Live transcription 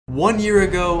1 year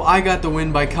ago, I got the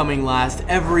win by coming last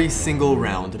every single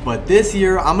round, but this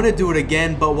year, I'm gonna do it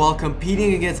again, but while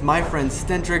competing against my friend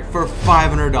Stentric for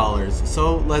 $500.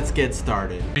 So, let's get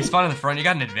started. If you spawn in the front, you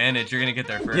got an advantage. You're gonna get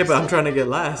there first. Yeah, but I'm trying to get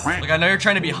last. Like, I know you're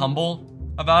trying to be humble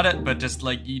about it, but just,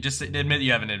 like, you just admit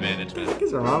you have an advantage, man. What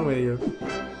is wrong with you?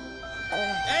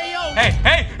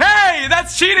 Hey,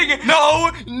 that's cheating!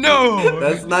 No!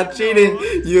 That's not cheating.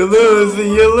 You lose,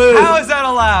 you lose. How is that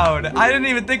allowed? I didn't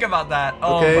even think about that.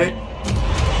 Okay.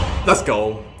 Let's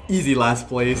go. Easy last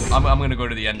place. I'm gonna go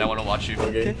to the end. I want to watch you.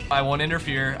 Okay. I won't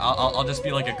interfere. I'll just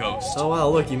be like a ghost. Oh wow,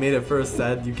 look, you made it first,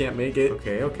 Sad. You can't make it.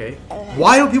 Okay.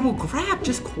 Why do people grab?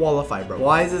 Just qualify, bro.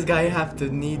 Why does this guy have to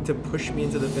need to push me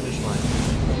into the finish line?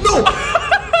 No!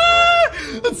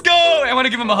 Let's go! I want to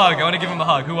give him a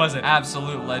hug. Who was it?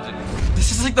 Absolute legend.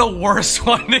 This is like the worst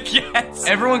one to get.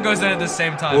 Everyone goes in at the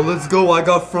same time. Well, let's go. I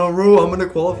got front row. I'm gonna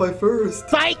qualify first.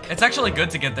 Psych! It's actually good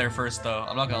to get there first, though.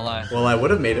 I'm not gonna lie. Well, I would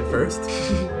have made it first.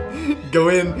 Go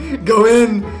in.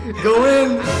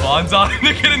 Bonds on.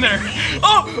 Get in there.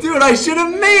 Oh! Dude, I should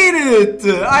have made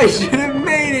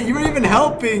it. You weren't even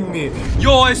helping me.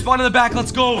 Yo, I spawned in the back.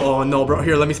 Let's go. Oh, no, bro.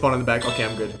 Here, let me spawn in the back. Okay,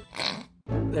 I'm good.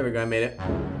 There we go. I made it.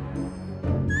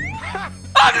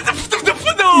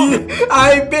 No!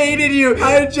 I baited you.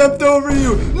 I jumped over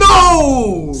you.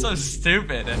 No! So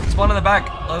stupid. Spawn in the back.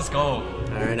 Let's go.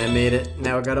 Alright, I made it.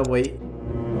 Now I gotta wait.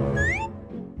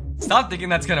 Stop thinking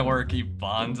that's gonna work, you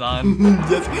bonds on.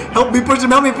 Yes. Help me push him.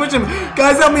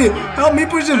 Guys, help me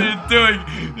push him. What are you doing?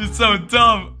 You're so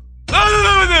dumb.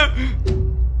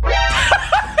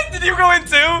 Did you go in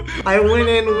too? I went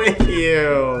in with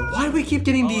you. Why do we keep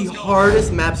getting the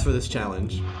hardest maps for this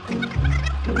challenge?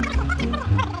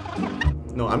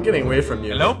 No, I'm getting away from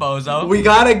you. Hello, bozo. We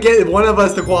gotta get one of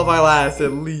us to qualify last,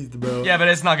 at least, bro. Yeah, but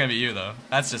it's not gonna be you, though.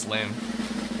 That's just lame.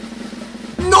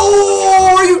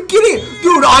 No! Are you kidding?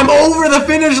 Dude, I'm over the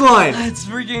finish line. Let's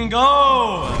freaking go.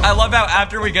 I love how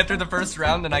after we get through the first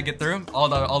round and I get through, all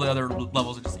the other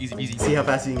levels are just easy. See how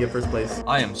fast you can get first place.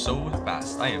 I am so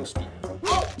fast. I am speed.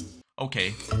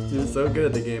 Okay. You're so good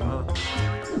at the game, huh?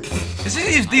 This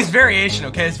is these variation,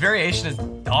 okay? This variation is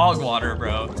dog water,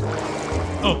 bro.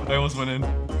 Oh, I almost went in.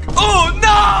 Oh,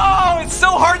 no! It's so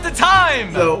hard to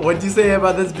time! So, what'd you say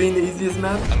about this being the easiest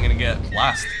map? I'm gonna get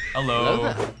last.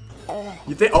 Hello.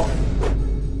 You think? Oh.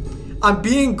 I'm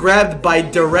being grabbed by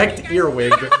direct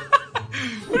earwig. What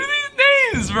are these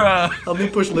names, bro? Help me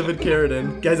push Livid Carrot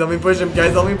in. Guys, help me push him.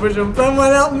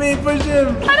 Someone help me push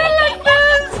him. I don't like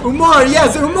this! Umar,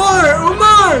 yes, Umar!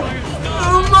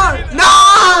 No!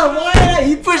 Why?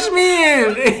 He pushed me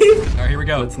in! Alright, here we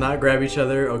go. Let's not grab each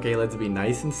other. Okay, let's be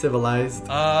nice and civilized.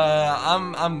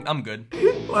 I'm good.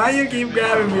 Why you keep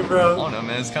grabbing me, bro? I don't know,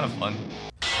 man. It's kind of fun.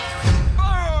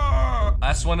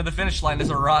 Last one to the finish line is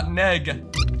a rotten egg. I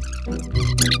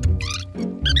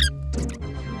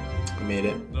made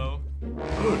it. No.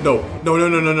 No,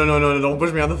 don't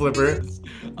push me on the flipper.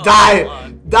 Oh,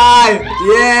 Die!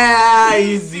 Yeah,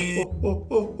 easy.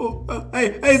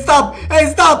 Hey, stop!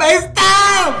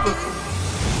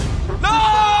 No!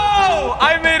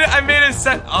 I made it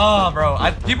set. Oh, bro.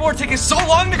 People were taking so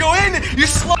long to go in. You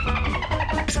slow.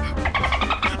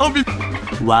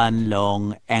 One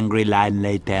long, angry line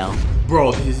later.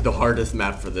 Bro, this is the hardest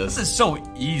map for this. This is so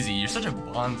easy. You're such a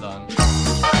bonzon.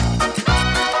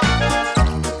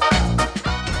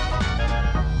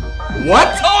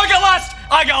 What? Oh, I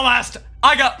got last.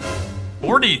 I got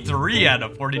 43 out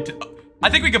of 42. I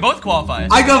think we could both qualify.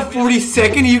 I got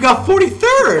 42nd, you got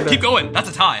 43rd. Keep going. That's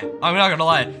a tie. I'm not gonna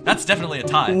lie. That's definitely a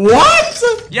tie. What?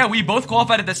 Yeah, we both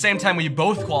qualified at the same time. We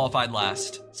both qualified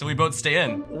last. So we both stay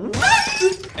in. What?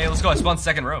 Hey, let's go. I spawned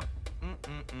second row.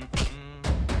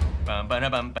 No. You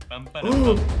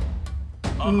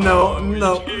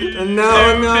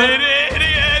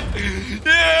idiot! You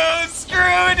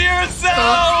screwed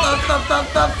yourself!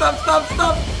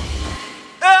 Stop.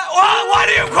 Why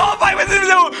do you qualify with him?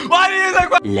 Why do you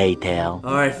qualify? Later.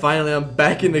 Alright, finally I'm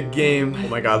back in the game. Oh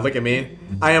my god, look at me.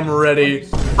 I am ready. Hey,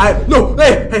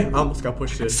 I almost got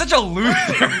pushed in. Such a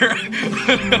loser.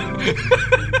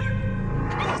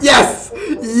 Yes!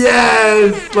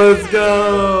 Let's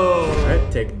go!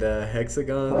 Alright, take the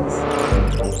hexagons.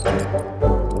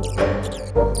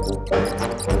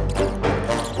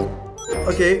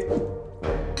 Okay.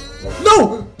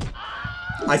 No!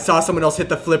 I saw someone else hit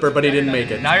the flipper, but he didn't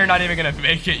make it. Now you're not even gonna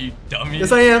make it, you dummy.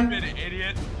 Yes, I am. Stupid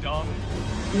idiot, dumb.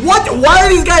 What? Why are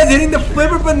these guys hitting the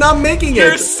flipper but not making it?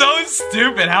 You're so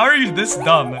stupid. How are you this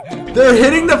dumb? They're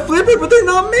hitting the flipper, but they're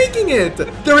not making it.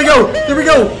 There we go.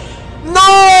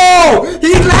 No!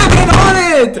 He landed on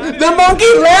it! The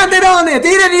monkey landed on it!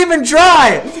 He didn't even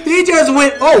try! He just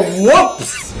went, oh,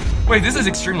 whoops! Wait, this is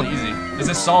extremely easy. There's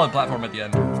a solid platform at the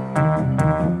end.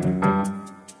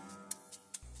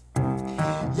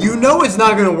 You know it's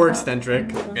not gonna work,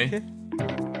 Stentric. Okay.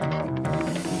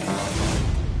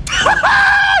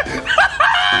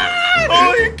 Oh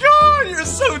my god, you're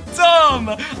so dumb!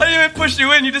 I didn't even push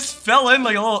you in, you just fell in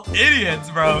like a little idiot,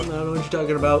 bro. I don't know what you're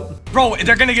talking about. Bro,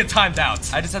 they're gonna get timed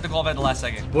out. I just have to qualify at the last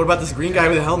second. What about this green guy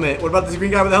with a helmet? What about this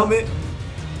green guy with a helmet?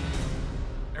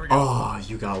 There we go. Oh,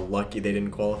 you got lucky they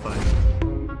didn't qualify.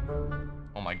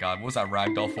 Oh my god, what was that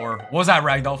ragdoll for? What was that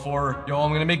ragdoll for? Yo,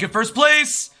 I'm gonna make it first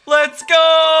place! Let's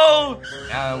go!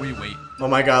 Now we wait. Oh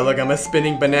my god, look, I'm a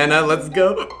spinning banana. Let's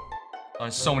go. Oh,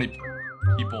 there's so many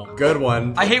people. Good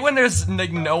one. I hate when there's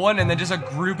like no one and then just a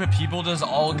group of people just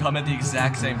all come at the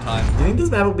exact same time. You think this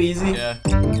map will be easy? Yeah.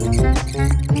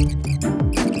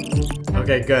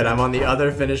 Okay, good. I'm on the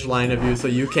other finish line of you, so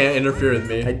you can't interfere with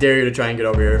me. I dare you to try and get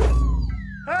over here.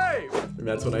 Hey! And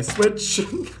that's when I switch.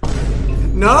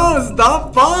 No,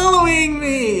 stop following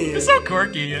me! You're so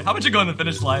quirky. How about you go on the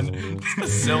finish line? This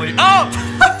is silly. Oh!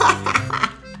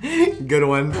 Good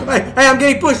one. Hey, I'm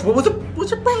getting pushed. What's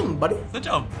your problem, buddy? Such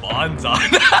a bonzon.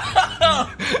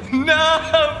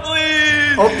 No,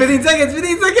 please. Oh, 15 seconds,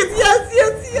 15 seconds.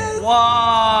 Yes.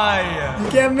 Why? You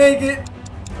can't make it.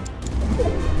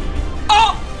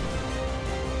 Oh!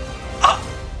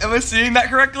 Am I seeing that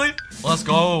correctly? Let's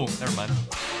go. Never mind.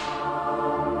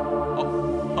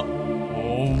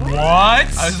 What?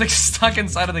 I was like stuck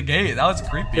inside of the gate. That was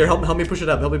creepy. Here, help me push it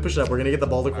up. Help me push it up. We're gonna get the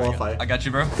ball to qualify. I got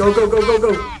you, bro. Go.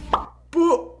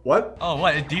 Boo. What? Oh,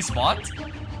 what? It despawned?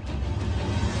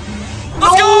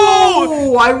 Let's go!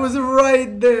 Oh, I was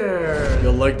right there.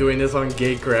 You'll like doing this on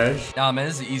Gate Crash. Nah, man,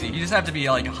 this is easy. You just have to be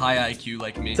like high IQ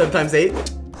like me. 7 times 8.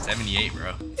 78,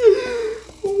 bro.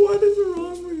 What is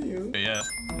wrong with you? Yeah.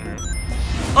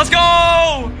 Let's go!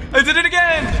 I did it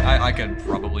again! I could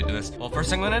probably do this. Well, first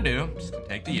thing I'm gonna do, I'm just gonna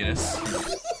take the Enos.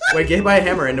 Wait, get hit by a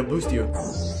hammer and it'll boost you.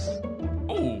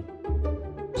 Ooh.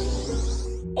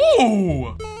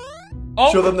 Ooh!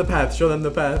 Oh! Show them the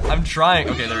path. I'm trying.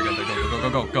 Okay, there we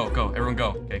go. Go. Everyone go.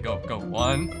 Okay, go.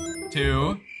 1,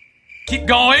 2. Keep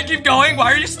going.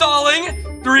 Why are you stalling?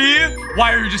 3.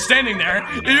 Why are you just standing there?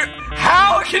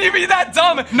 How can you be that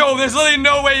dumb? No, there's literally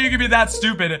no way you can be that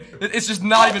stupid. It's just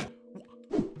not even.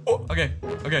 Oh, okay,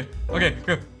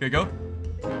 go.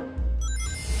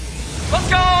 Let's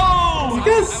go! You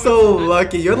guys are so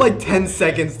lucky. You had like 10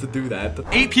 seconds to do that.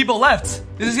 8 people left.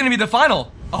 This is gonna be the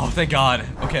final. Oh, thank God.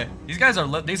 Okay, these guys are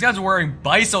wearing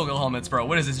bicycle helmets, bro.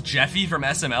 What is this, Jeffy from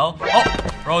SML? Oh,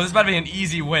 bro, this is about to be an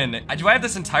easy win. Do I have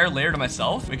this entire layer to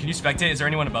myself? Wait, can you spectate? Is there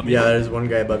anyone above me? Yeah, there's one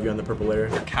guy above you on the purple layer.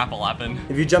 Kappa-lappin.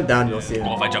 If you jump down, you'll see him.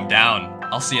 Well, if I jump down,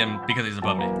 I'll see him because he's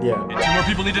above me. Yeah. Okay, 2 more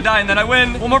people need to die and then I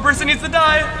win. 1 more person needs to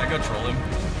die. I go troll him.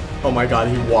 Oh my God,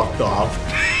 he walked off.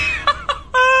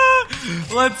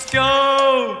 Let's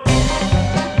go.